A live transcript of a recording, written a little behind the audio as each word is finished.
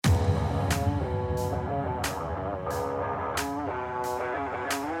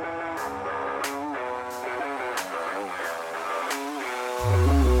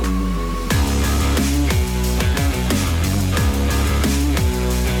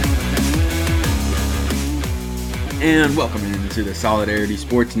And welcome into the Solidarity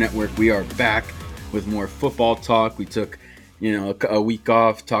Sports Network. We are back with more football talk. We took, a week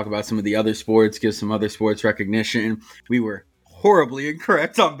off, talk about some of the other sports, give some other sports recognition. We were horribly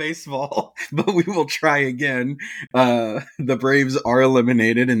incorrect on baseball, but we will try again. The Braves are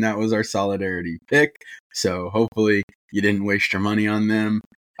eliminated, and that was our Solidarity pick. So hopefully you didn't waste your money on them.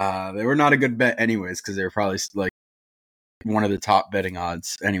 They were not a good bet anyways, because they were probably like one of the top betting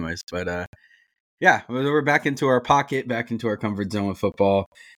odds anyways. But yeah, we're back into our pocket, back into our comfort zone with football,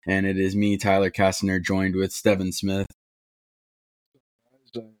 and it is me, Tyler Kastner, joined with Steven Smith.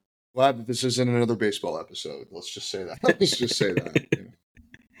 Glad that this isn't another baseball episode. Let's just say that. Yeah.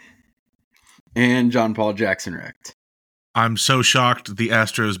 And John Paul Jackson Recht. I'm so shocked the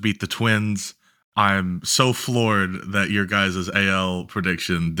Astros beat the Twins. I'm so floored that your guys' AL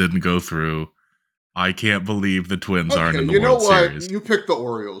prediction didn't go through. I can't believe the Twins aren't in the World Series. You picked the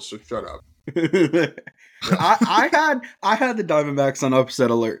Orioles, so shut up. I had the Diamondbacks on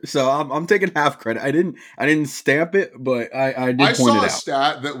upset alert, so I'm taking half credit. I didn't stamp it, but I did point it out. I saw a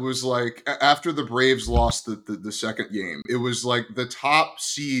stat that was like after the Braves lost the second game, it was like the top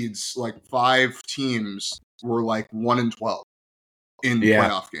seeds, like 5 teams were like 1-12 in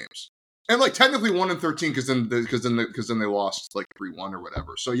playoff games, and like technically 1-13 because then they lost like 3-1 or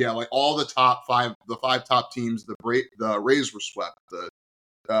whatever. So yeah, like all the top 5, the 5 top teams, the Rays were swept, the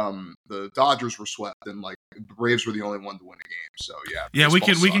Dodgers were swept, and like the Braves were the only one to win a game. So yeah, we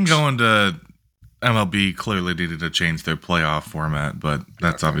can go into MLB. Clearly needed to change their playoff format, but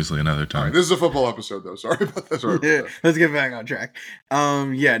that's obviously another time. Right, this is a football episode, though. Sorry about that. Let's get back on track.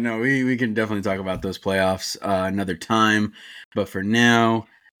 We can definitely talk about those playoffs another time, but for now,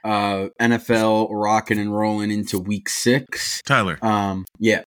 NFL rocking and rolling into week 6. Tyler,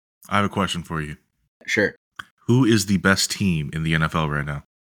 yeah, I have a question for you. Sure. Who is the best team in the NFL right now?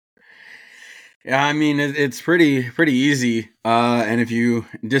 Yeah, I mean it's pretty easy. And if you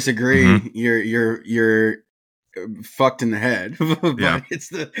disagree, you're fucked in the head. But yeah. It's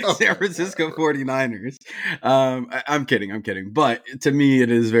the San Francisco 49ers. I'm kidding. But to me,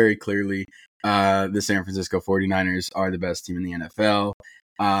 it is very clearly the San Francisco 49ers are the best team in the NFL.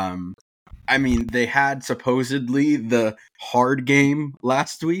 I mean, they had supposedly the hard game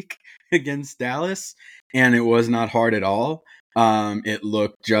last week against Dallas, and it was not hard at all. It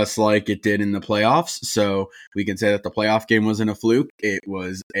looked just like it did in the playoffs, so we can say that the playoff game wasn't a fluke. It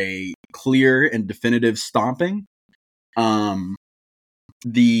was a clear and definitive stomping. The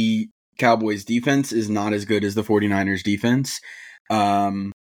Cowboys defense is not as good as the 49ers defense.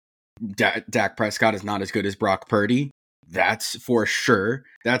 Dak Prescott is not as good as Brock Purdy. That's for sure.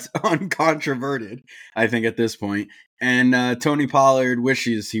 That's uncontroverted, I think, at this point. And Tony Pollard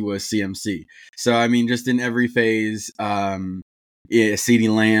wishes he was CMC. So, I mean, just in every phase,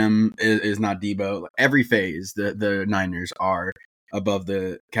 CeeDee Lamb is not Debo. Every phase, the Niners are above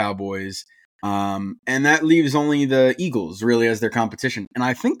the Cowboys. And that leaves only the Eagles, really, as their competition. And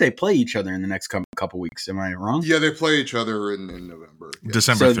I think they play each other in the next couple weeks. Am I wrong? Yeah, they play each other in November. Yeah.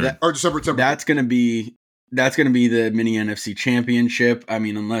 December 3rd. Or December 10th. That's going to be the mini NFC Championship. I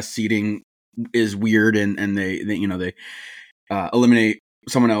mean, unless seeding is weird and they eliminate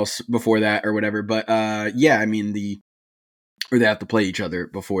someone else before that or whatever. But yeah, I mean or they have to play each other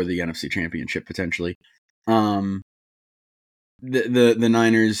before the NFC Championship potentially. The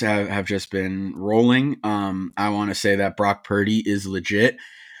Niners have just been rolling. I want to say that Brock Purdy is legit.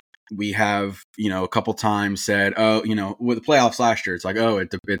 We have, a couple times said, with the playoffs last year, it's like,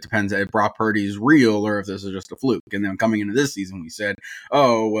 it depends if Brock Purdy is real or if this is just a fluke. And then coming into this season, we said,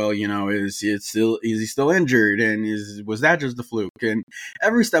 is he still injured? And was that just a fluke? And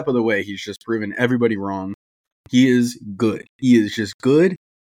every step of the way, he's just proven everybody wrong. He is good. He is just good.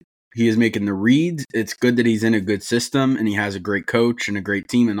 He is making the reads. It's good that he's in a good system and he has a great coach and a great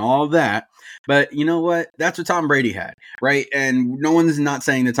team and all of that. But you know what? That's what Tom Brady had, right? And no one's not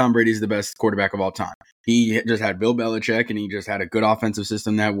saying that Tom Brady is the best quarterback of all time. He just had Bill Belichick and he just had a good offensive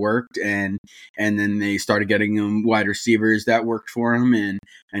system that worked. And then they started getting him wide receivers that worked for him. And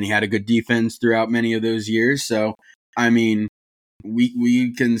he had a good defense throughout many of those years. So, I mean,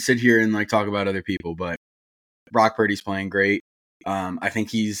 we can sit here and talk about other people, but Brock Purdy's playing great. I think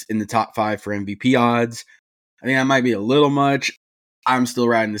he's in the top 5 for MVP odds. I think that might be a little much. I'm still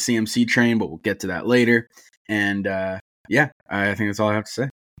riding the CMC train, but we'll get to that later. And I think that's all I have to say.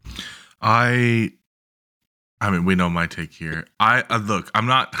 I mean, we know my take here. Look, I'm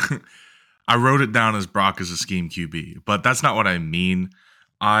not. I wrote it down as Brock is a scheme QB, but that's not what I mean.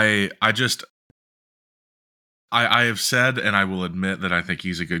 I have said, and I will admit that I think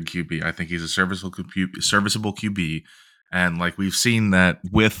he's a good QB. I think he's a serviceable QB. And like we've seen that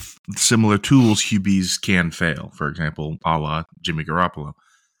with similar tools, QBs can fail. For example, a la Jimmy Garoppolo.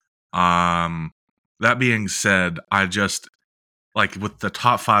 That being said, I just like with the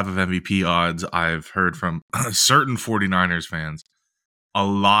top 5 of MVP odds, I've heard from certain 49ers fans a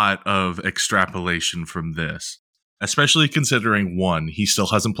lot of extrapolation from this, especially considering one, he still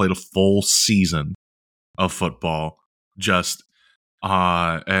hasn't played a full season of football. Just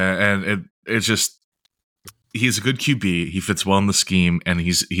and it's just he's a good QB. He fits well in the scheme, and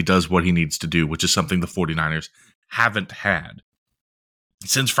he does what he needs to do, which is something the 49ers haven't had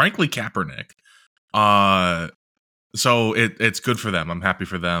since, frankly, Kaepernick. So it's good for them. I'm happy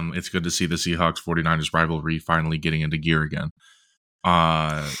for them. It's good to see the Seahawks-49ers rivalry finally getting into gear again.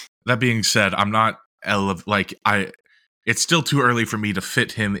 That being said, I'm not it's still too early for me to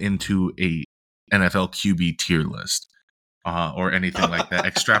fit him into a NFL QB tier list. Or anything like that.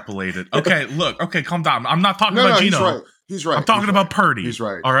 Extrapolated. Okay, calm down. I'm not talking about Geno. He's right. I'm talking about Purdy. He's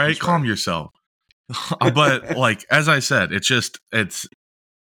right. All right, calm yourself. But like as I said, we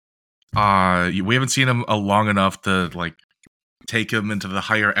haven't seen him long enough to like take him into the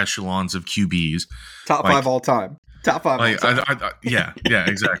higher echelons of QBs. Top 5 all time. Top 5 all time. Yeah,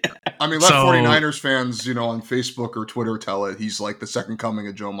 exactly. I mean, let 49ers fans, on Facebook or Twitter tell it. He's like the second coming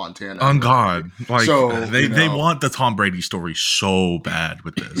of Joe Montana. On God. Like, so, they want the Tom Brady story so bad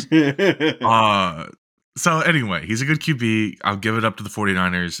with this. So anyway, he's a good QB. I'll give it up to the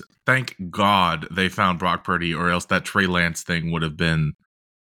 49ers. Thank God they found Brock Purdy, or else that Trey Lance thing would have been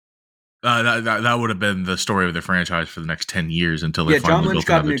that would have been the story of the franchise for the next 10 years until they finally John Lynch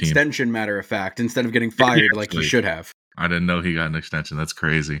got an extension, matter of fact, instead of getting fired like he should have. I didn't know he got an extension. That's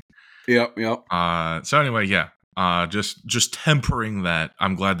crazy. Yep. So anyway, just tempering that.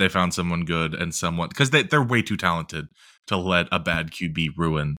 I'm glad they found someone good and someone, because they're way too talented to let a bad QB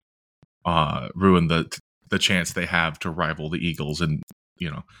ruin the chance they have to rival the Eagles and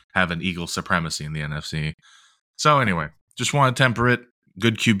have an Eagles supremacy in the NFC. So anyway, just want to temper it.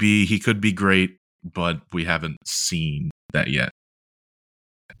 Good QB, he could be great, but we haven't seen that yet.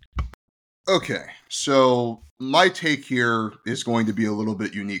 Okay, so my take here is going to be a little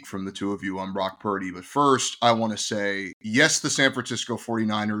bit unique from the two of you on Brock Purdy, but first I want to say, yes, the San Francisco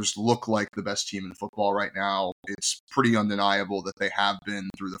 49ers look like the best team in football right now. It's pretty undeniable that they have been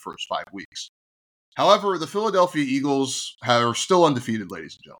through the first 5 weeks. However, the Philadelphia Eagles are still undefeated,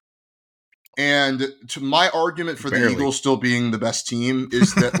 ladies and gentlemen. And to my argument for the Eagles still being the best team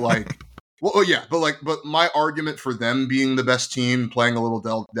is that but my argument for them being the best team, playing a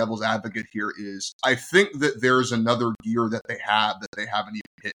little devil's advocate here, is I think that there's another gear that they have that they haven't even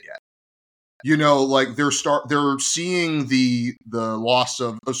hit yet. They're seeing the loss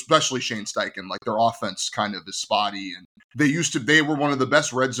of especially Shane Steichen, like their offense kind of is spotty, and they were one of the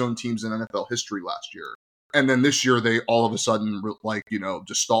best red zone teams in NFL history last year. And then this year, they all of a sudden,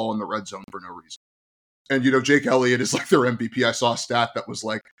 just stall in the red zone for no reason. And, Jake Elliott is like their MVP. I saw a stat that was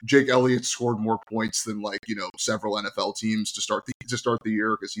like Jake Elliott scored more points than several NFL teams to start the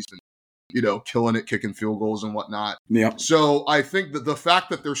year because he's been, killing it, kicking field goals and whatnot. Yeah. So I think that the fact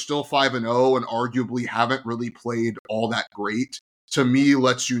that they're still 5-0 and arguably haven't really played all that great, to me,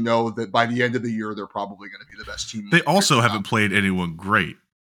 lets you know that by the end of the year, they're probably going to be the best team. They also haven't played anyone great.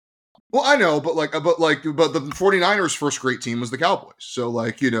 Well, I know, but the 49ers' first great team was the Cowboys. So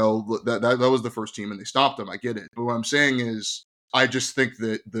that was the first team and they stopped them. I get it. But what I'm saying is I just think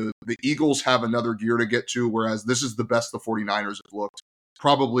that the Eagles have another gear to get to, whereas this is the best the 49ers have looked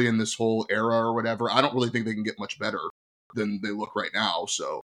probably in this whole era or whatever. I don't really think they can get much better than they look right now.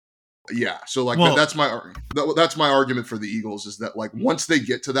 So yeah. So that's my argument for the Eagles is that once they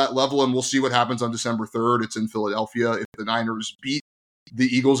get to that level, and we'll see what happens on December 3rd, it's in Philadelphia. If the Niners beat the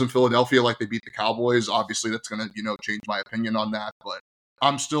Eagles in Philadelphia like they beat the Cowboys, obviously that's going to, change my opinion on that. But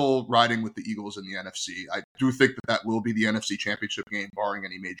I'm still riding with the Eagles in the NFC. I do think that will be the NFC Championship game, barring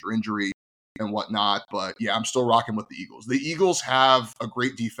any major injury and whatnot. But yeah, I'm still rocking with the Eagles. The Eagles have a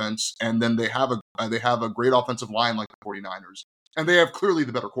great defense, and then they have a great offensive line like the 49ers. And they have clearly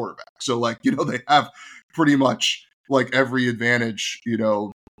the better quarterback. So they have pretty much every advantage,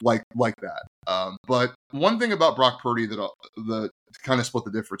 like that. But one thing about Brock Purdy that kind of split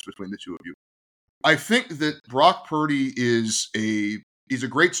the difference between the two of you. I think that Brock Purdy he's a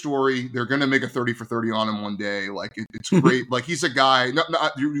great story. They're going to make a 30 for 30 on him one day. It's great. He's a guy,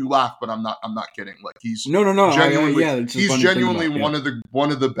 you laugh, but I'm not kidding. He's genuinely, he's genuinely one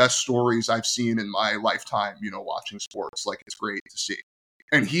of the best stories I've seen in my lifetime, watching sports. It's great to see.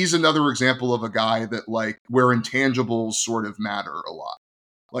 And he's another example of a guy that where intangibles sort of matter a lot.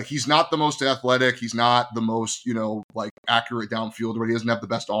 He's not the most athletic. He's not the most, accurate downfield, but he doesn't have the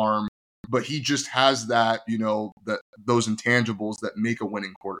best arm. but he just has that, those intangibles that make a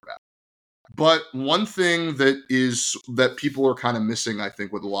winning quarterback. But one thing that people are kind of missing, I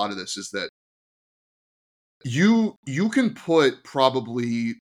think, with a lot of this is that you can put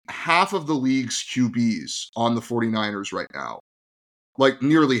probably half of the league's QBs on the 49ers right now, like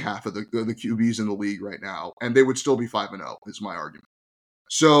nearly half of the QBs in the league right now, and they would still be 5-0, is my argument.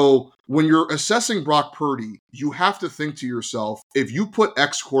 So when you're assessing Brock Purdy, you have to think to yourself, if you put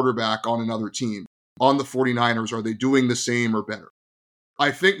X quarterback on another team, on the 49ers, are they doing the same or better?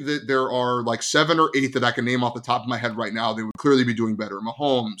 I think that there are like 7 or 8 that I can name off the top of my head right now. They would clearly be doing better.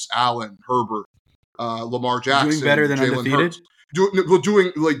 Mahomes, Allen, Herbert, Lamar Jackson, doing better than Jalen undefeated.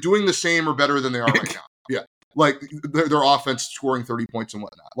 Doing the same or better than they are right now. Yeah, like their offense scoring 30 points and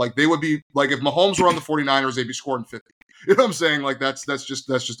whatnot. Like they would be like if Mahomes were on the 49ers, they'd be scoring 50. You know what I'm saying? Like that's just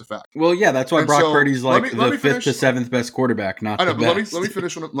a fact. Well, yeah, that's why Brock Purdy's like the 5th to 7th best quarterback. Not I know, but let me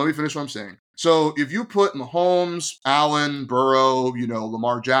finish what I'm saying. So if you put Mahomes, Allen, Burrow,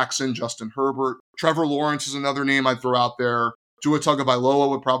 Lamar Jackson, Justin Herbert, Trevor Lawrence is another name I'd throw out there. Tua Tagovailoa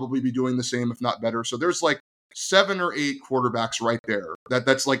would probably be doing the same, if not better. So there's like 7 or 8 quarterbacks right there.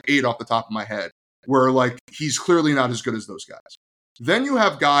 That's like 8 off the top of my head, where like he's clearly not as good as those guys. Then you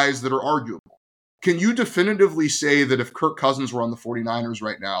have guys that are arguable. Can you definitively say that if Kirk Cousins were on the 49ers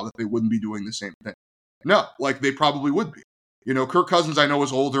right now, that they wouldn't be doing the same thing? No, like they probably would be. Kirk Cousins, I know,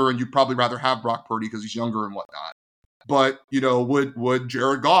 is older, and you'd probably rather have Brock Purdy because he's younger and whatnot. But, would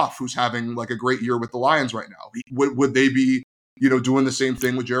Jared Goff, who's having like a great year with the Lions right now, would they be, doing the same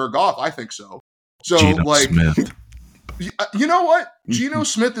thing with Jared Goff? I think so. So, Geno Smith. You know what? Geno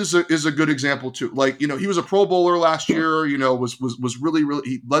Smith is a good example too. Like, he was a Pro Bowler last year, was really,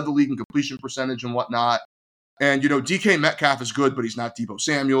 he led the league in completion percentage and whatnot. And, DK Metcalf is good, but he's not Deebo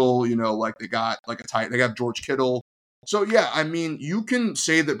Samuel, like they got they have George Kittle. So yeah, I mean, you can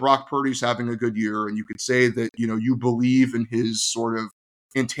say that Brock Purdy's having a good year, and you could say that, you believe in his sort of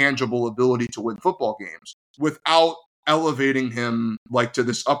intangible ability to win football games without elevating him like to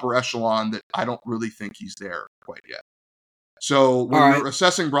this upper echelon that I don't really think he's there quite yet. So when you're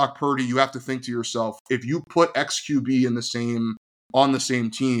assessing Brock Purdy, you have to think to yourself, if you put XQB on the same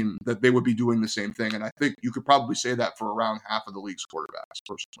team, that they would be doing the same thing. And I think you could probably say that for around half of the league's quarterbacks,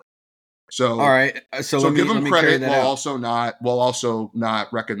 personally. So all right, so give him credit while also not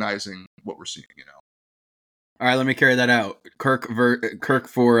recognizing what we're seeing. All right, let me carry that out. Kirk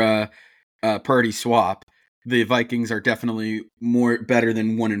for Purdy swap. The Vikings are definitely better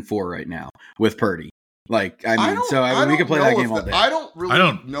than 1-4 right now with Purdy. Like, I mean, we can play that game all day. I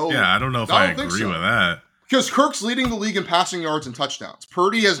don't know. Yeah, I don't know if I agree with that. Because Kirk's leading the league in passing yards and touchdowns.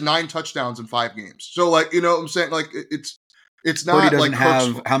 Purdy has 9 touchdowns in 5 games. So, like, what I'm saying? Like, it's not Purdy doesn't like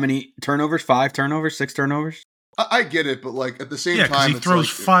have how many turnovers? 5 turnovers? 6 turnovers? I get it, but like at the same time, because he throws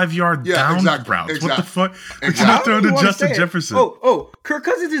 5-yard down routes. Exactly. What the fuck? Exactly. Not throw to Justin Jefferson. Kirk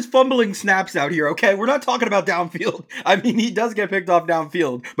Cousins is fumbling snaps out here. Okay, we're not talking about downfield. I mean, he does get picked off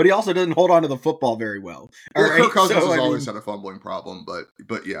downfield, but he also doesn't hold on to the football very well. Kirk Cousins has always had a fumbling problem,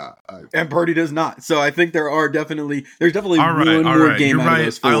 but yeah, and Purdy does not. So I think there's definitely one more game out of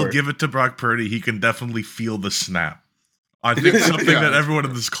those 4. I'll give it to Brock Purdy. He can definitely feel the snap. I think something that everyone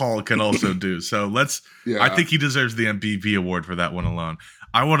in this call can also do. So I think he deserves the MVP award for that one alone.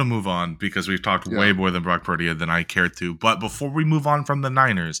 I want to move on because we've talked way more than Brock Purdy than I care to. But before we move on from the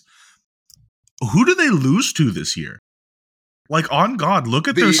Niners, who do they lose to this year? Like, on God, look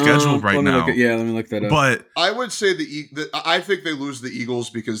at their schedule right now. Let me look that up. But I would say I think they lose the Eagles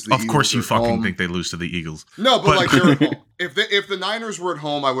because the Eagles course you fucking think they lose to the Eagles. No, but like they're at home. If the Niners were at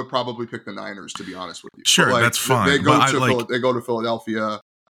home, I would probably pick the Niners, to be honest with you. Sure, like, that's fine. They go to Philadelphia.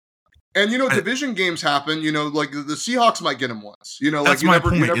 And division games happen. Like the Seahawks might get them once. That's my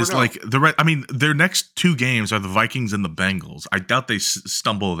point. Is like their next 2 games are the Vikings and the Bengals. I doubt they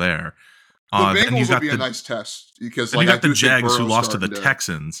stumble there. The Bengals would be a nice test because you got the Jags who lost to the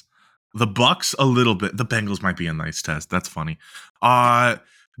Texans, the Bucks a little bit. The Bengals might be a nice test. That's funny.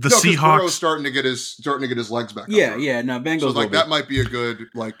 The Seahawks Burrow's starting to get his legs back. Bengals. So like that might be a good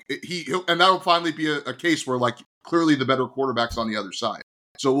and that'll finally be a case where like clearly the better quarterback's on the other side.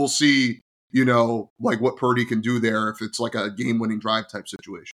 So we'll see, like what Purdy can do there if it's like a game-winning drive type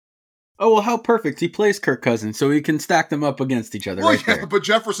situation. Oh, well, how perfect. He plays Kirk Cousins, so he can stack them up against each other there. But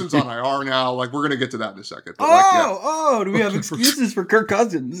Jefferson's on IR now. Like, we're going to get to that in a second. But do we have excuses for Kirk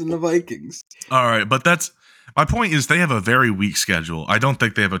Cousins and the Vikings? All right, but my point is they have a very weak schedule. I don't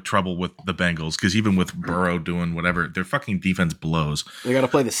think they have a trouble with the Bengals because even with Burrow doing whatever, their fucking defense blows. They got to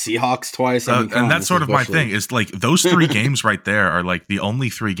play the Seahawks twice. And that's sort of my thing. Is like those 3 games right there are like the only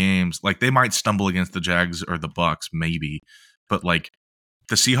 3 games. Like they might stumble against the Jags or the Bucks, maybe, but like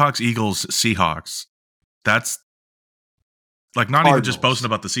the Seahawks, Eagles, Seahawks. That's like not Cardinals. even just boasting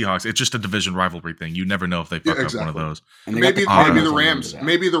about the Seahawks. It's just a division rivalry thing. You never know if they fuck up one of those. And maybe the Rams.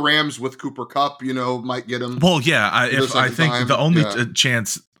 Maybe the Rams with Cooper Kupp, might get them. Well, yeah. I think the only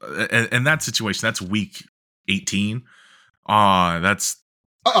chance in that situation, that's week 18. That's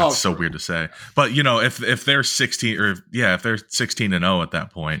so weird to say. But if they're 16 if they're 16-0 at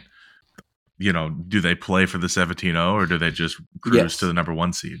that point, do they play for the 17-0 or do they just cruise to the number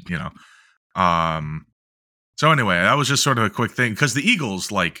 1 seed? So anyway, that was just sort of a quick thing because the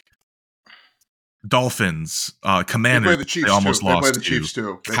Eagles, like Dolphins, Commanders, they almost lost to Chiefs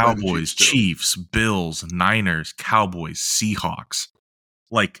too. Cowboys, Chiefs, Bills, Niners, Cowboys, Seahawks.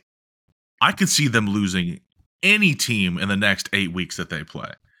 Like, I could see them losing any team in the next 8 weeks that they play.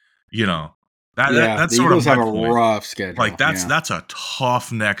 That's sort Eagles of have my a rough schedule. Like that's a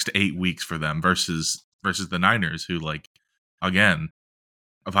tough next 8 weeks for them versus the Niners, who again.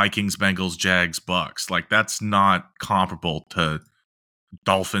 Vikings, Bengals, Jags, Bucks. Like, that's not comparable to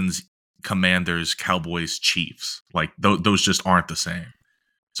Dolphins, Commanders, Cowboys, Chiefs. Like, those just aren't the same.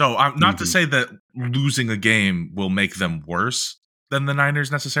 So, not to say that losing a game will make them worse than the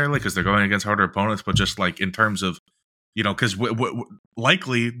Niners necessarily, because they're going against harder opponents, but just like in terms of, because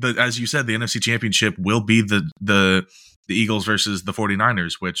likely, as you said, the NFC Championship will be the Eagles versus the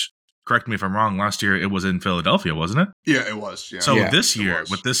 49ers, which, correct me if I'm wrong, last year it was in Philadelphia, wasn't it? Yeah, it was. Yeah. So this year,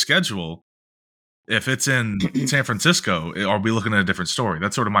 with this schedule, if it's in San Francisco, are we looking at a different story?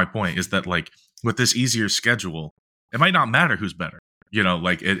 That's sort of my point, is that like with this easier schedule, it might not matter who's better.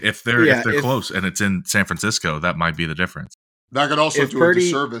 If they're close and it's in San Francisco, that might be the difference. That could also do a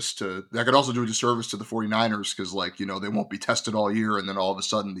disservice to the 49ers because, they won't be tested all year, and then all of a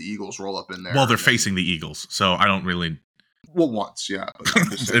sudden the Eagles roll up in there. Well, they're facing the Eagles, so I don't really. Well, once, yeah.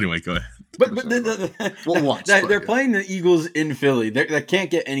 But anyway, go ahead. But once. They're playing the Eagles in Philly. That can't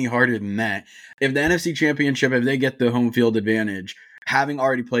get any harder than that. If the NFC Championship, if they get the home field advantage, having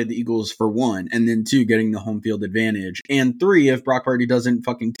already played the Eagles for 1, and then 2, getting the home field advantage, and 3, if Brock Purdy doesn't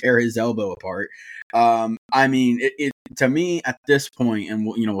fucking tear his elbow apart. I mean, it to me at this point, and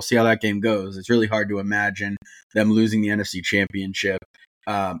we'll see how that game goes. It's really hard to imagine them losing the NFC Championship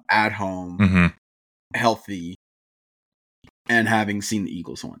at home, healthy. And having seen the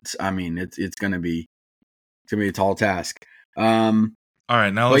Eagles once, I mean, it's gonna be a tall task. All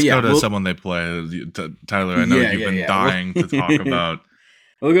right, now let's go to someone they play. Tyler, I know you've been dying to talk about.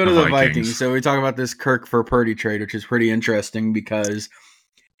 We'll go to the Vikings. So we talk about this Kirk for Purdy trade, which is pretty interesting because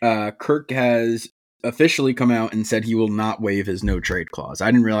Kirk has officially come out and said he will not waive his no trade clause.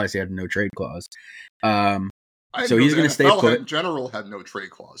 I didn't realize he had a no trade clause. So he's going to stay put. In general, had no trade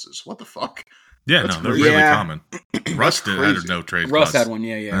clauses. What the fuck? Yeah, they're really common. Russ had a no trade clause. Russ had one,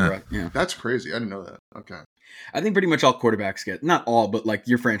 yeah. That's crazy. I didn't know that. Okay. I think pretty much all quarterbacks get, not all, but like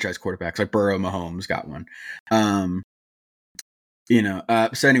your franchise quarterbacks, like Burrow, Mahomes got one.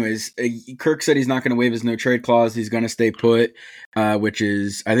 So anyways, Kirk said he's not going to waive his no trade clause. He's going to stay put, which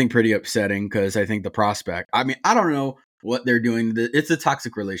is, I think, pretty upsetting because I think the prospect, I mean, I don't know what they're doing. It's a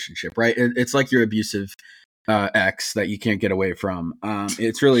toxic relationship, right? It's like your abusive ex that you can't get away from.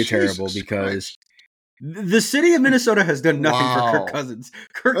 It's really terrible because the city of Minnesota has done nothing for Kirk Cousins.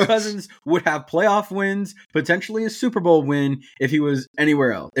 Kirk Cousins would have playoff wins, potentially a Super Bowl win if he was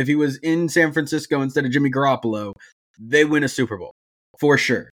anywhere else. If he was in San Francisco instead of Jimmy Garoppolo, they win a Super Bowl for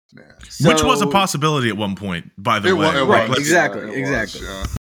sure. So, which was a possibility at one point, by the way. Right, exactly.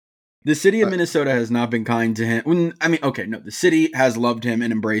 The city of Minnesota has not been kind to him. I mean, okay, no, the city has loved him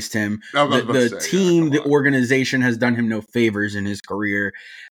and embraced him. The team, the organization has done him no favors in his career.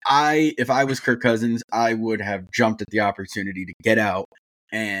 If I was Kirk Cousins, I would have jumped at the opportunity to get out.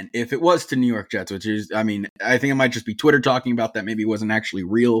 And if it was to New York Jets, which is, I mean, I think it might just be Twitter talking about that. Maybe it wasn't actually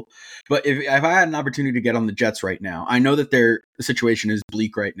real. But if I had an opportunity to get on the Jets right now, I know that their situation is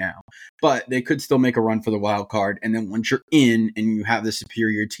bleak right now, but they could still make a run for the wild card. And then once you're in and you have the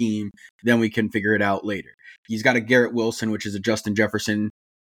superior team, then we can figure it out later. He's got a Garrett Wilson, which is a Justin Jefferson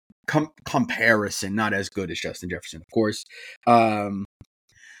comparison, not as good as Justin Jefferson, of course.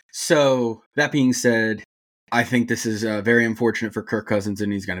 So that being said, I think this is very unfortunate for Kirk Cousins,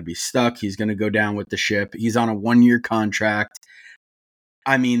 and he's going to be stuck. He's going to go down with the ship. He's on a 1-year contract.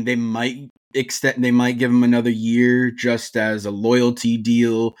 I mean, they might give him another year just as a loyalty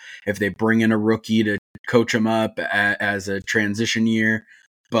deal if they bring in a rookie to coach him up as a transition year.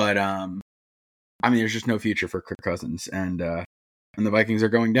 But I mean, there's just no future for Kirk Cousins, and the Vikings are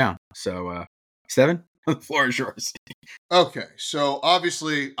going down. So, Steven, the floor is yours. Okay, so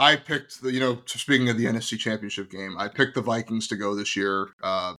obviously I picked speaking of the NFC Championship game, I picked the Vikings to go this year.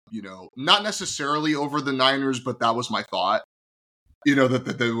 Not necessarily over the Niners, but that was my thought.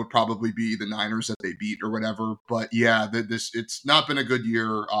 that they would probably be the Niners that they beat or whatever. But yeah, it's not been a good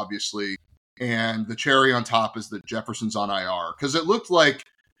year, obviously. And the cherry on top is that Jefferson's on IR, because it looked like,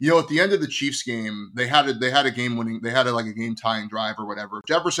 at the end of the Chiefs game, they had a game tying drive or whatever. If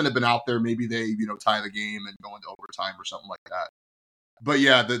Jefferson had been out there, maybe they, tie the game and go into overtime or something like that. But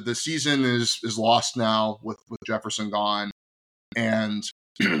yeah, the season is lost now with Jefferson gone. And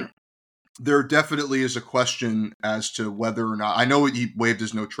there definitely is a question as to whether or not, I know he waived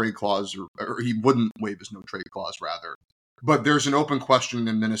his no trade clause, or he wouldn't waive his no trade clause rather. But there's an open question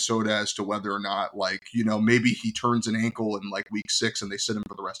in Minnesota as to whether or not, maybe he turns an ankle in week 6 and they sit him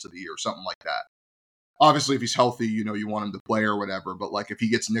for the rest of the year, something like that. Obviously, if he's healthy, you want him to play or whatever. But if he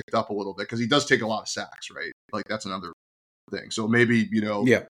gets nicked up a little bit, because he does take a lot of sacks, right? That's another thing. So maybe,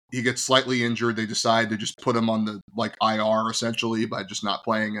 he gets slightly injured. They decide to just put him on the IR essentially by just not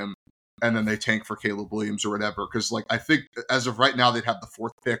playing him. And then they tank for Caleb Williams or whatever. Because I think as of right now, they'd have the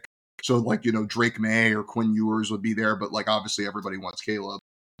 4th pick. So, Drake May or Quinn Ewers would be there, but obviously everybody wants Caleb.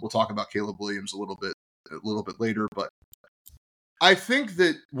 We'll talk about Caleb Williams a little bit later, but I think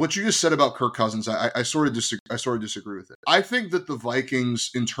that what you just said about Kirk Cousins, I sort of disagree with it. I think that the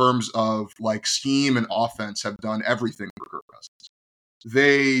Vikings, in terms of scheme and offense, have done everything for Kirk Cousins.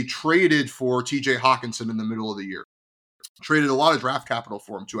 They traded for TJ Hawkinson in the middle of the year. Traded a lot of draft capital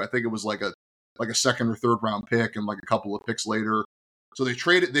for him too. I think it was a 2nd or 3rd round pick and a couple of picks later. So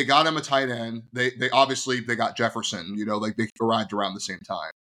they got him a tight end. They obviously got Jefferson, they arrived around the same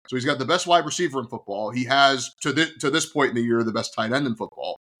time. So he's got the best wide receiver in football. He has, to this point in the year, the best tight end in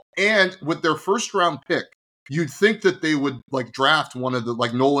football. And with their 1st round pick, you'd think that they would draft one of the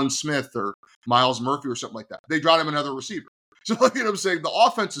Nolan Smith or Miles Murphy or something like that. They draft him another receiver. So I'm saying,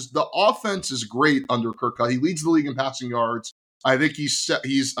 the offense is great under Kirk Cousins. He leads the league in passing yards. I think he's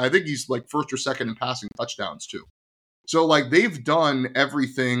 1st or 2nd in passing touchdowns too. So they've done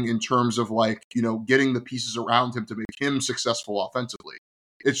everything in terms of getting the pieces around him to make him successful offensively.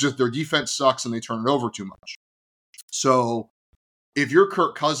 It's just their defense sucks and they turn it over too much. So if you're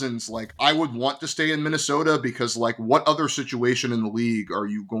Kirk Cousins, I would want to stay in Minnesota, because what other situation in the league are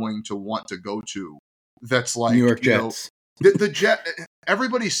you going to want to go to that's New York Jets? The Jet,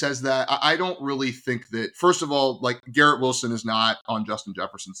 everybody says that. I don't really think that, first of all, Garrett Wilson is not on Justin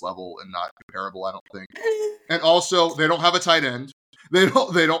Jefferson's level and not comparable, I don't think. And also, they don't have a tight end. They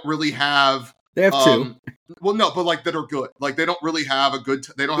don't really have. They have 2. Well, no, but that are good. They don't really have a good.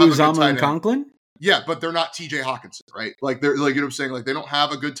 They don't have Uzomah a good tight and end. Conklin? Yeah, but they're not TJ Hawkinson, right? They're what I'm saying. They don't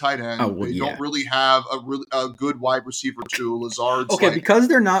have a good tight end. They don't really have a good wide receiver too. Lazard's because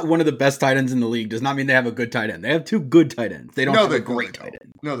they're not one of the best tight ends in the league does not mean they have a good tight end. They have 2 good tight ends. They don't have a great tight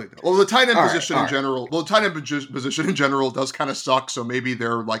end. No, they don't. Well, the tight end position in general. Well, the tight end position in general does kind of suck. So maybe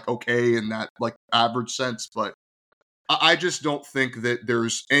they're okay in that average sense. But I just don't think that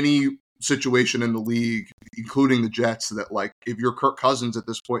there's any situation in the league, including the Jets, that if you're Kirk Cousins at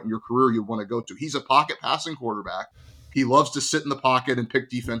this point in your career, you want to go to. He's a pocket passing quarterback. He loves to sit in the pocket and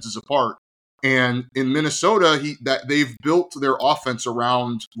pick defenses apart. And in Minnesota, they've built their offense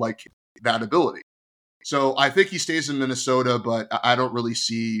around that ability. So I think he stays in Minnesota, but I don't really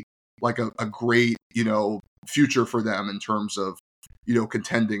see a great future for them in terms of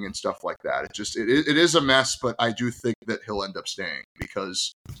contending and stuff like that. It is a mess, but I do think that he'll end up staying,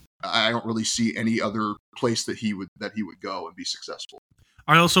 because I don't really see any other place that he would go and be successful.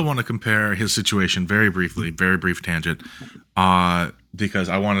 I also want to compare his situation very briefly, very brief tangent, because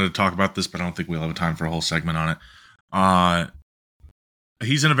I wanted to talk about this, but I don't think we'll have time for a whole segment on it.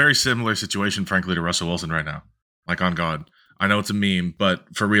 He's in a very similar situation, frankly, to Russell Wilson right now. On God. I know it's a meme,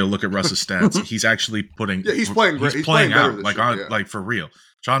 but for real, look at Russ's stats. He's actually putting. Yeah, he's playing great. He's playing out year, for real.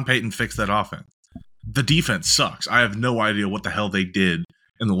 Sean Payton fixed that offense. The defense sucks. I have no idea what the hell they did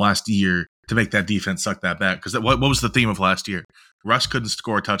in the last year to make that defense suck that bad. Because what was the theme of last year? Russ couldn't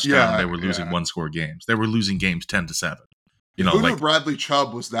score a touchdown. And they were losing 1-score games. They were losing games 10-7. Bradley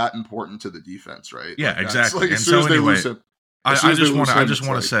Chubb was that important to the defense, right? Yeah, exactly. And so anyway, I just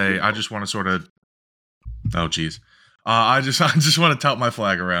want to sort of. Oh, geez. I just want to tout my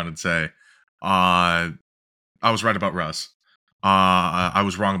flag around and say, I was right about Russ. I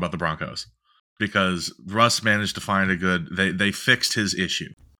was wrong about the Broncos, because Russ managed to find a good. They fixed his issue.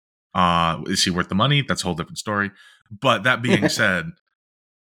 Is he worth the money? That's a whole different story. But that being said,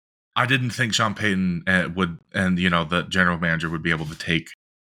 I didn't think Sean Payton would, and the general manager would be able to take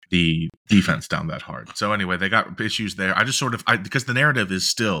the defense down that hard. So anyway, they got issues there. I just because the narrative is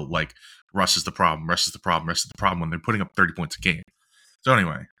still Russ is the problem when they're putting up 30 points a game. So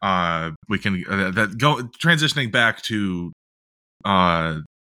anyway, we can transitioning back to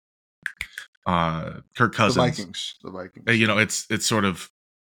Kirk Cousins. The Vikings. You know, it's sort of,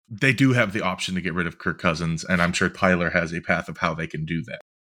 they do have the option to get rid of Kirk Cousins, and I'm sure Tyler has a path of how they can do that.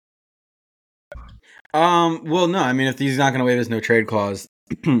 Well, no, I mean, if he's not going to waive his no trade clause,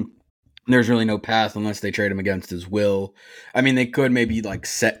 there's really no path unless they trade him against his will. I mean, they could maybe like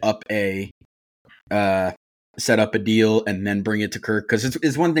set up a deal and then bring it to Kirk, because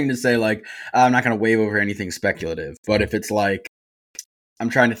it's one thing to say like, I'm not going to waive over anything speculative, but if it's like, I'm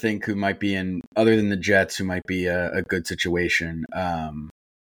trying to think who might be in, other than the Jets, who might be a good situation.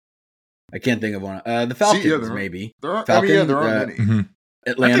 I can't think of one. The Falcons, maybe. There are Falcons, there are many. Mm-hmm.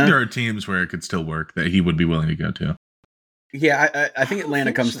 Atlanta. I think there are teams where it could still work that he would be willing to go to. Yeah, I think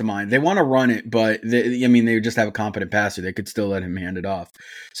Atlanta comes to mind. They want to run it, but they just have a competent passer. They could still let him hand it off.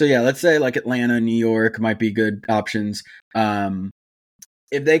 So yeah, let's say like Atlanta, New York might be good options. If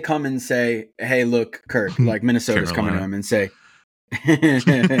they come and say, "Hey, look, Kirk," like Minnesota's coming to him and say,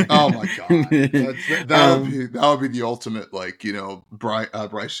 "Oh my god, that would be the ultimate, like, you know,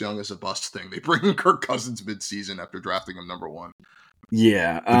 Bryce Young is a bust thing." They bring in Kirk Cousins mid-season after drafting him number 1.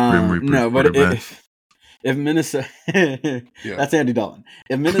 Yeah, no, but if Minnesota, that's Andy Dalton.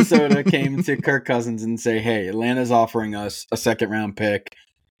 If Minnesota came to Kirk Cousins and say, "Hey, Atlanta's offering us a 2nd-round pick,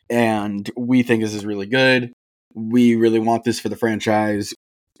 and we think this is really good. We really want this for the franchise,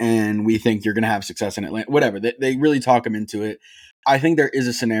 and we think you're going to have success in Atlanta." Whatever, they really talk him into it. I think there is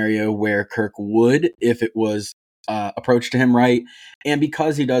a scenario where Kirk would, if it was approached to him right, and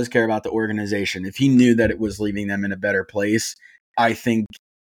because he does care about the organization, if he knew that it was leaving them in a better place, I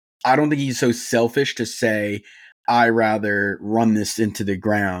don't think he's so selfish to say, I rather run this into the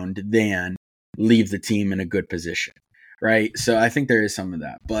ground than leave the team in a good position, right? So I think there is some of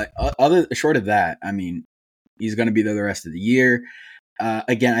that. But short of that, I mean, he's going to be there the rest of the year.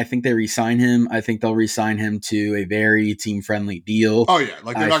 Again, I think they re-sign him. I think they'll re-sign him to a very team-friendly deal. Oh, yeah.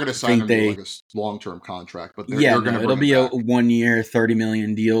 Like, they're not going to sign him to like a long-term contract, but they're going to it'll be a 1 year, $30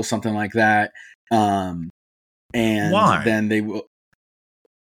 million deal, something like that. And why? Then they will...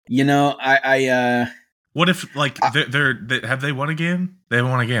 You know, what if like they have they won a game? They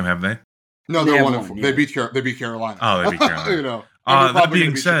haven't won a game, have they? No, they won. They beat Carolina. Oh, they beat Carolina. You know, that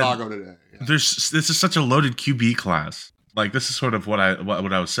being said, Chicago today. Yeah. This is such a loaded QB class. Like, this is sort of what I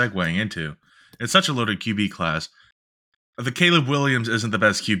was segueing into. It's such a loaded QB class. The Caleb Williams isn't the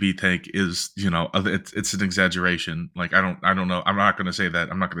best QB take is, you know, it's an exaggeration. Like, I don't know. I'm not going to say that.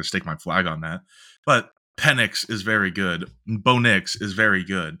 I'm not going to stake my flag on that. But Penix is very good. Bo Nix is very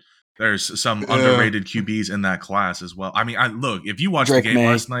good. There's some underrated QBs in that class as well. I mean, look, if you watched the game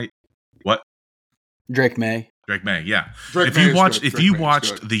last night, what? Drake May, yeah. If you watched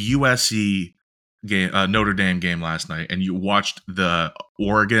the USC game, Notre Dame game last night, and you watched the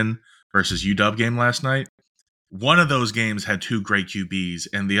Oregon versus UW game last night, one of those games had 2 great QBs,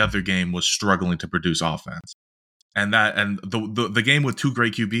 and the other game was struggling to produce offense. And the game with 2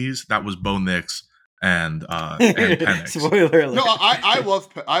 great QBs, that was Bo Nix and Penix. Spoiler alert. No, I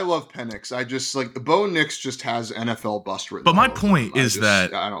love Penix. I just like Bo Nix just has NFL bust written. But my point is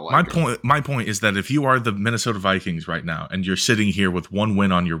that I don't like my point is that if you are the Minnesota Vikings right now and you're sitting here with 1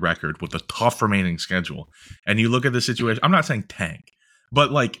 win on your record with a tough remaining schedule, and you look at the situation, I'm not saying tank,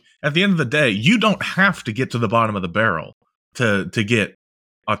 but like at the end of the day, you don't have to get to the bottom of the barrel to get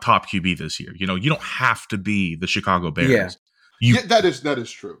a top QB this year. You know, you don't have to be the Chicago Bears. Yeah. That is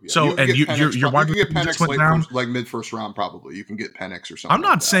true. Yeah. So, you can get Penix like mid first round, probably. You can get Penix or something. I'm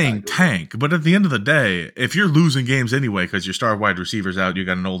not saying tank, but at the end of the day, if you're losing games anyway because your star wide receiver's out, you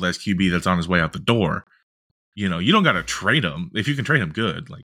got an old ass QB that's on his way out the door. You know, you don't got to trade him. If you can trade him,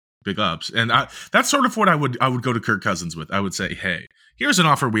 good, like big ups. And that's sort of what I would go to Kirk Cousins with. I would say, hey, here's an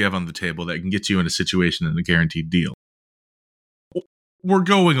offer we have on the table that can get you in a situation in a guaranteed deal. We're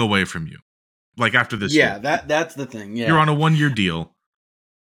going away from you. Like after this year. That's the thing. Yeah. You're on a 1-year deal.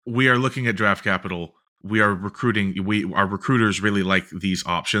 We are looking at draft capital. We are recruiting. Our recruiters really like these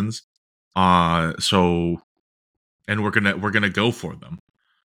options. And we're gonna go for them.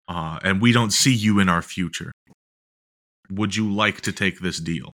 And we don't see you in our future. Would you like to take this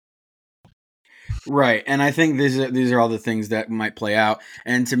deal? Right, and I think these are all the things that might play out.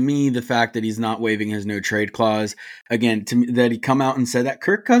 And to me, the fact that he's not waiving his no trade clause, again, to me, that he come out and said that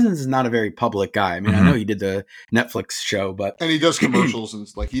Kirk Cousins is not a very public guy. I mean, I know he did the Netflix show, and he does commercials and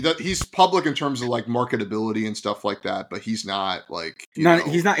like he's public in terms of like marketability and stuff like that. But he's not like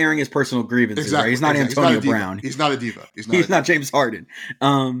he's not airing his personal grievances. Exactly, right? He's not Antonio Brown. He's not a diva. He's not James Harden.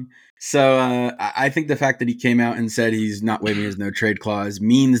 So I think the fact that he came out and said he's not waiving his no trade clause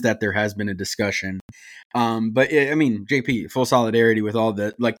means that there has been a discussion. But I mean, JP, full solidarity with all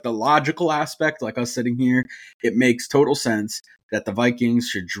the logical aspect, like us sitting here. It makes total sense that the Vikings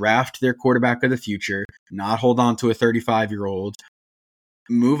should draft their quarterback of the future, not hold on to a 35-year-old,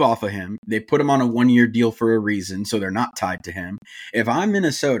 move off of him. They put him on a 1-year deal for a reason, so they're not tied to him. If I'm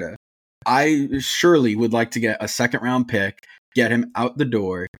Minnesota, I surely would like to get a 2nd-round pick, get him out the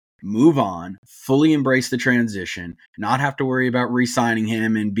door, move on, fully embrace the transition, not have to worry about re-signing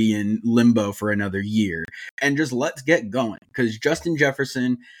him and be in limbo for another year, and just let's get going. Because Justin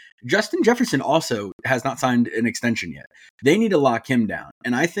Jefferson also has not signed an extension yet. They need to lock him down.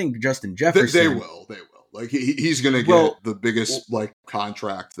 And I think Justin Jefferson... They will. Like, he's going to get the biggest,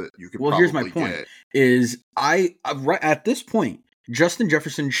 contract that you could probably get. Well, here's my point. At this point, Justin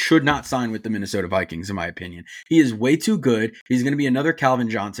Jefferson should not sign with the Minnesota Vikings, in my opinion. He is way too good. He's going to be another Calvin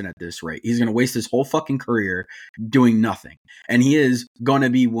Johnson at this rate. He's going to waste his whole fucking career doing nothing. And he is going to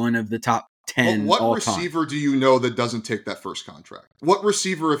be one of the top 10 what all receiver time. Do you know that doesn't take that first contract? What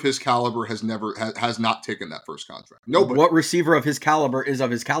receiver of his caliber has not taken that first contract? Nobody. What receiver of his caliber is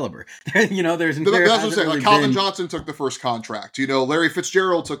of his caliber? That's what I'm saying. Calvin Johnson took the first contract. Larry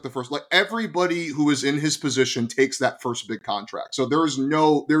Fitzgerald took the first. Everybody who is in his position takes that first big contract. So there's a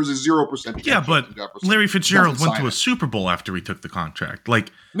 0% chance. Yeah, but Larry Fitzgerald went to a Super Bowl after he took the contract.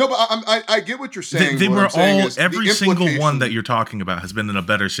 No, but I get what you're saying. They were all, every single one that you're talking about has been in a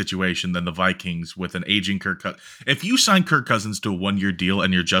better situation than the Vikings with an aging Kirk Cousins. If you sign Kirk Cousins to a 1-year deal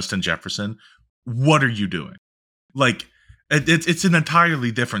and you're Justin Jefferson, what are you doing? It's an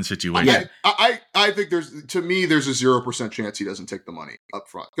entirely different situation. I think there's a 0% chance he doesn't take the money up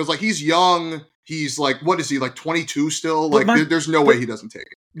front. Because he's young. He's what is he, 22 still? There's no way he doesn't take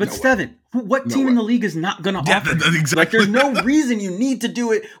it. But Steven, what team in the league is not going to offer? Exactly. There's no reason you need to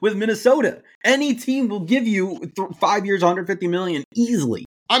do it with Minnesota. Any team will give you 5 years, $150 million easily.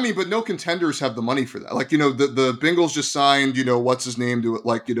 I mean, but no contenders have the money for that. The Bengals just signed, what's his name to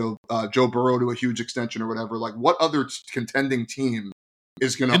it, Joe Burrow to a huge extension or whatever. What other contending team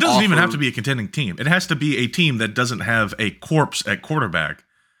is going to? It doesn't even have to be a contending team. It has to be a team that doesn't have a corpse at quarterback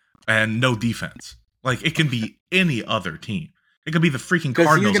and no defense. It can be any other team. It could be the freaking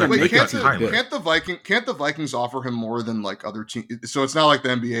Cardinals. Can't the Vikings offer him more than other teams? So it's not like the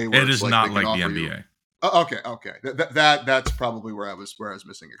NBA. Where it is not like the NBA. Okay. That's probably where I was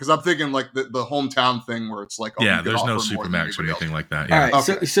missing it, because I'm thinking the hometown thing where it's there's no Supermax or anything like that. Yeah. All right,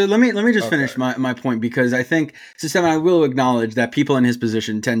 okay. so let me just finish my point, because I think I will acknowledge that people in his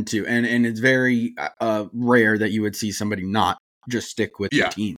position tend to, and it's very rare that you would see somebody not just stick with the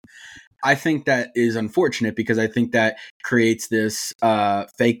team. I think that is unfortunate, because I think that creates this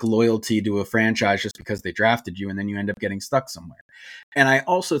fake loyalty to a franchise just because they drafted you, and then you end up getting stuck somewhere. And I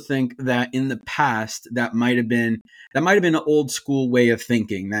also think that in the past, that might have been an old school way of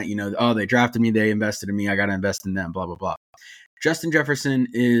thinking that, they drafted me, they invested in me, I got to invest in them, blah, blah, blah. Justin Jefferson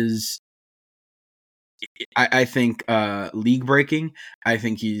is, I think, league breaking. I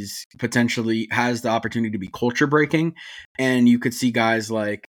think he's potentially has the opportunity to be culture breaking, and you could see guys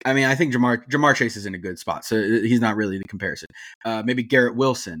I think Jamar Chase is in a good spot, so he's not really the comparison. Maybe Garrett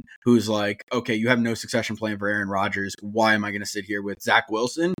Wilson, who's okay, you have no succession plan for Aaron Rodgers. Why am I going to sit here with Zach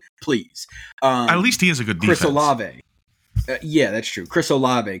Wilson? Please. At least he has a good defense. Chris Olave. Yeah, that's true. Chris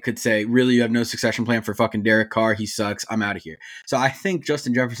Olave could say, really, you have no succession plan for fucking Derek Carr? He sucks. I'm out of here. So I think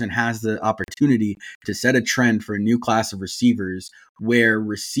Justin Jefferson has the opportunity to set a trend for a new class of receivers, where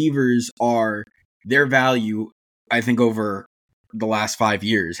receivers are their value, I think, over the last 5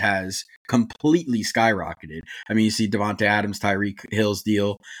 years has completely skyrocketed. I mean, you see Devontae Adams, Tyreek Hill's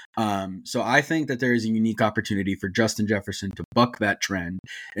deal. So I think that there is a unique opportunity for Justin Jefferson to buck that trend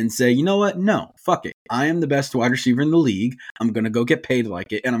and say, you know what? No, fuck it. I am the best wide receiver in the league. I'm going to go get paid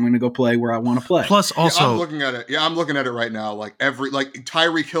like it, and I'm going to go play where I want to play. Plus, also, I'm looking at it right now.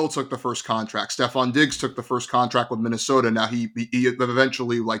 Tyreek Hill took the first contract. Stephon Diggs took the first contract with Minnesota. Now he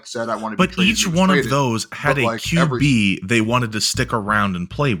eventually said, I want to be traded. But each one of those had a QB they wanted to stick around and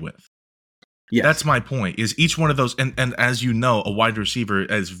play with. Yes. That's my point, is each one of those, and as you know, a wide receiver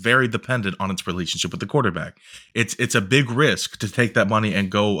is very dependent on its relationship with the quarterback. It's a big risk to take that money and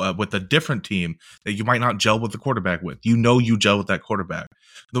go with a different team that you might not gel with the quarterback with. You gel with that quarterback.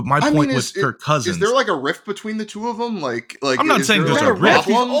 My point with Kirk Cousins. Is there a rift between the two of them? I'm not saying there's a rift.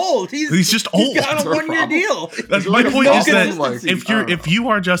 He's old. He's just old. He's got a 1-year deal. That's my point, is that if you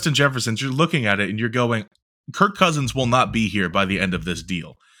are Justin Jefferson, you're looking at it and you're going, Kirk Cousins will not be here by the end of this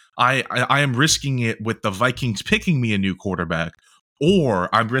deal. I am risking it with the Vikings picking me a new quarterback, or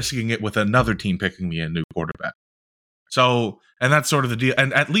I'm risking it with another team picking me a new quarterback. So, and that's sort of the deal.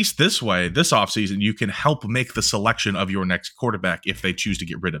 And at least this way, this offseason, you can help make the selection of your next quarterback if they choose to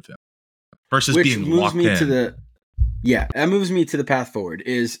get rid of him. Versus being locked in. That moves me to the path forward.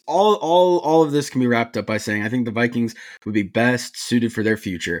 Is all of this can be wrapped up by saying I think the Vikings would be best suited for their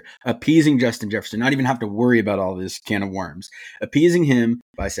future, appeasing Justin Jefferson, not even have to worry about all this can of worms, appeasing him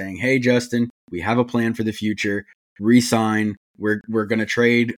by saying, "Hey, Justin, we have a plan for the future. Resign. We're going to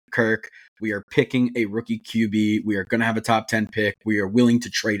trade Kirk. We are picking a rookie QB. We are going to have a top 10 pick. We are willing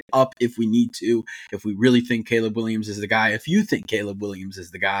to trade up if we need to. If we really think Caleb Williams is the guy, if you think Caleb Williams is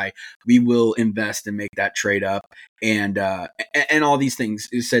the guy, we will invest and make that trade up." And all these things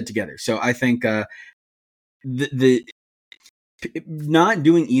is said together. So I think the not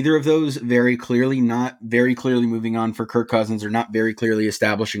doing either of those very clearly, not very clearly moving on for Kirk Cousins, or not very clearly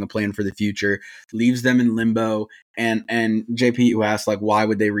establishing a plan for the future, leaves them in limbo. And JP, who asked, like, why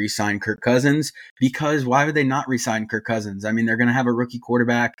would they re-sign Kirk Cousins? Because why would they not re-sign Kirk Cousins? I mean, they're going to have a rookie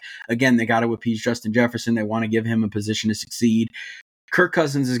quarterback. Again, they got to appease Justin Jefferson. They want to give him a position to succeed. Kirk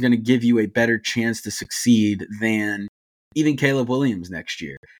Cousins is going to give you a better chance to succeed than even Caleb Williams next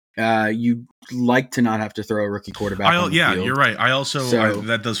year. You like to not have to throw a rookie quarterback on the field. You're right. I also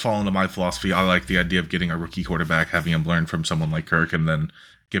that does fall into my philosophy. I like the idea of getting a rookie quarterback, having him learn from someone like Kirk, and then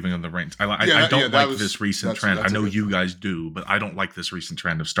giving him the reins. I don't like this recent trend. I know you guys do, but I don't like this recent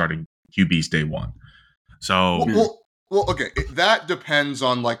trend of starting QBs day one. So well, okay. That depends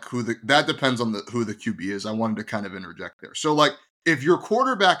on who the QB is. I wanted to kind of interject there. So like, if your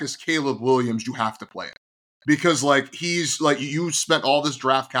quarterback is Caleb Williams, you have to play it. Because he's you spent all this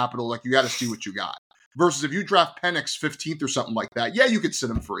draft capital, you got to see what you got. Versus if you draft Penix 15th or something like that, yeah, you could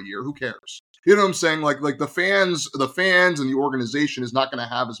sit him for a year. Who cares? You know what I'm saying? Like the fans and the organization is not going to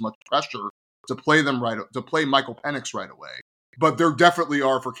have as much pressure to play Michael Penix right away. But there definitely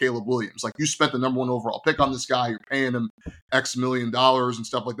are for Caleb Williams. Like, you spent the number 1 overall pick on this guy. You're paying him X million dollars and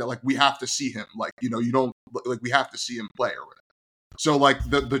stuff like that. Like, we have to see him. You don't we have to see him play or whatever. So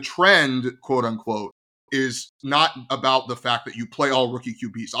the trend, quote unquote, is not about the fact that you play all rookie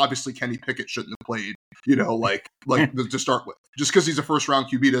QBs. Obviously, Kenny Pickett shouldn't have played, to start with. Just because he's a first-round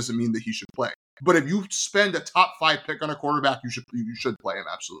QB doesn't mean that he should play. But if you spend a top 5 pick on a quarterback, you should play him,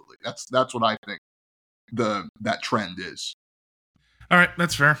 absolutely. That's what I think that trend is. All right,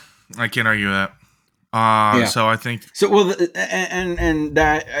 that's fair. I can't argue that. So I think and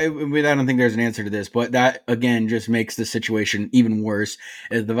that I don't think there's an answer to this, but that again just makes the situation even worse.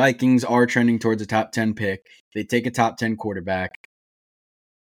 As the Vikings are trending towards a top 10 pick, they take a top 10 quarterback.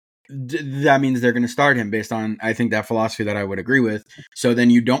 That means they're going to start him based on, I think, that philosophy that I would agree with. So then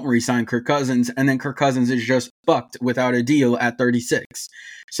you don't re-sign Kirk Cousins, and then Kirk Cousins is just fucked without a deal at 36.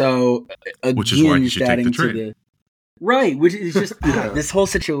 So which is why you should take the trade. Right, which is just this whole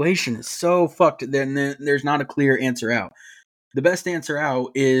situation is so fucked. Then there's not a clear answer out. The best answer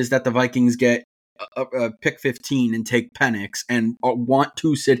out is that the Vikings get a pick 15 and take Penix and want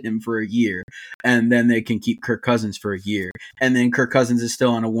to sit him for a year, and then they can keep Kirk Cousins for a year, and then Kirk Cousins is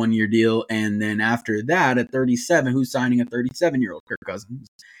still on a 1-year deal, and then after that, at 37, who's signing a 37-year-old Kirk Cousins?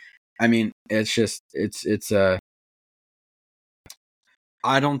 I mean, it's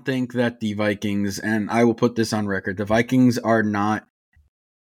I don't think that the Vikings, and I will put this on record, the Vikings are not,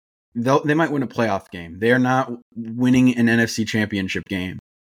 they might win a playoff game. They are not winning an NFC championship game.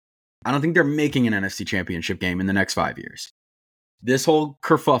 I don't think they're making an NFC championship game in the next 5 years. This whole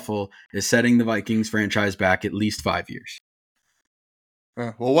kerfuffle is setting the Vikings franchise back at least 5 years.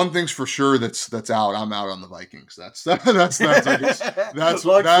 Well, one thing's for sure that's out. I'm out on the Vikings. That's kind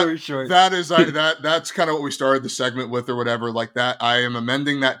of what we started the segment with or whatever like that. I am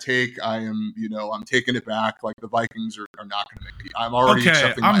amending that take. I'm taking it back. Like, the Vikings are not going to make it. I'm already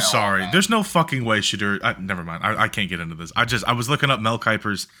accepting. I'm sorry. There's no fucking way Shedeur. Never mind. I can't get into this. I was looking up Mel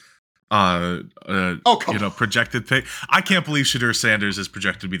Kiper's projected pick. I can't believe Shedeur Sanders is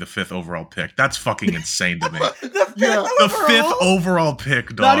projected to be the 5th overall pick. That's fucking insane to me. The 5th overall pick,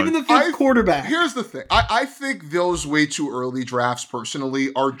 dog. Not even the 5th quarterback. Here's the thing. I think those way too early drafts,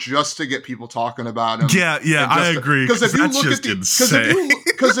 personally, are just to get people talking about him. Yeah, I agree. Because if you look at insane.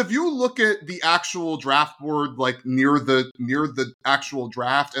 Because if you look at the actual draft board, like near the actual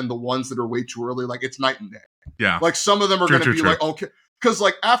draft, and the ones that are way too early, like, it's night and day. Yeah. Like, some of them are going to be like, okay. Because,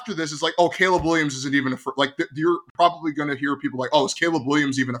 like, after this, it's like, oh, Caleb Williams isn't even you're probably going to hear people like, oh, is Caleb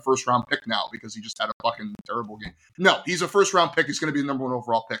Williams even a first-round pick now because he just had a fucking terrible game? No, he's a first-round pick. He's going to be the number 1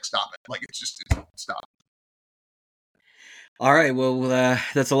 overall pick. Stop it. Like, stop. All right, well,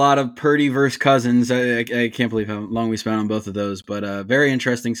 that's a lot of Purdy versus Cousins. I can't believe how long we spent on both of those, but very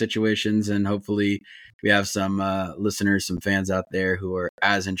interesting situations, and hopefully we have some listeners, some fans out there who are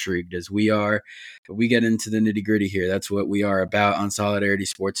as intrigued as we are. But we get into the nitty-gritty here. That's what we are about on Solidarity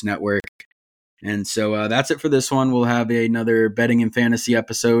Sports Network. And so that's it for this one. We'll have another betting and fantasy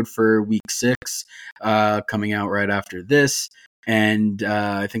episode for week 6 coming out right after this. And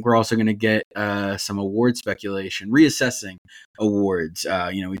I think we're also going to get some award speculation, reassessing awards.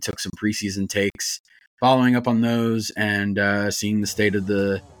 We took some preseason takes, following up on those, and seeing the state of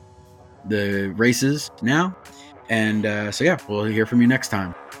the races now. And so, yeah, we'll hear from you next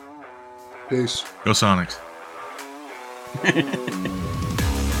time. Peace. Go Sonics.